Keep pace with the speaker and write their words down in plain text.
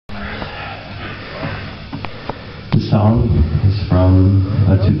song is from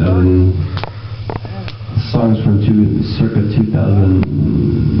 2000. The song's from circa 2003.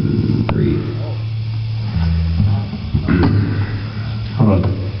 Hold on.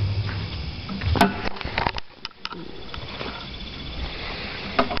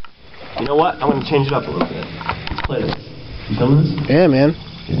 You know what? I'm gonna change it up a little bit. Let's play this. You done with this? Yeah, man.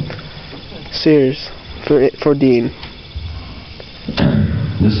 Okay. Sears for Dean.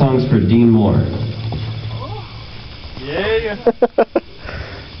 This song's for Dean Moore. Yeah.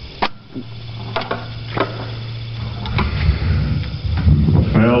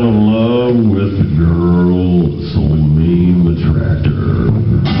 Fell in love with the girl that sold me the tractor.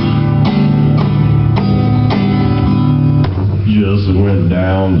 Just went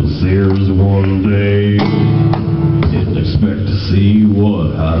down to Sears one day. Didn't expect to see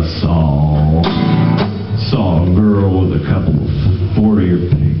what I saw. Saw a girl with a couple of 40 or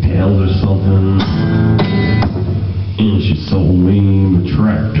pigtails or something. And she sold me the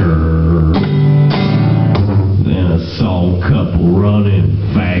tractor. Then I saw a couple running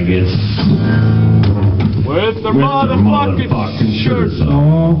faggots With their motherfucking shirts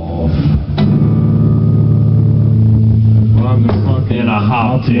off. And I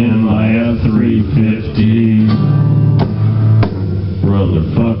hopped in my F-350. Run their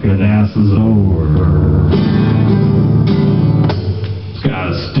fucking asses over. It's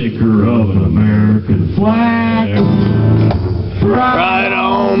got a sticker of an American flag Right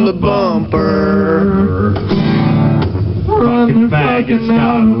on the bumper. Fucking faggots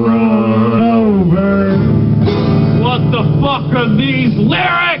got run over. What the fuck are these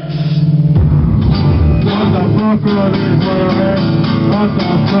lyrics? What the fuck are these lyrics? What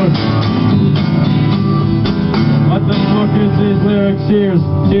the fuck? What the fuck is these lyrics? Cheers,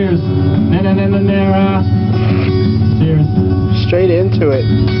 cheers. Na na na na na. Cheers. Straight into it.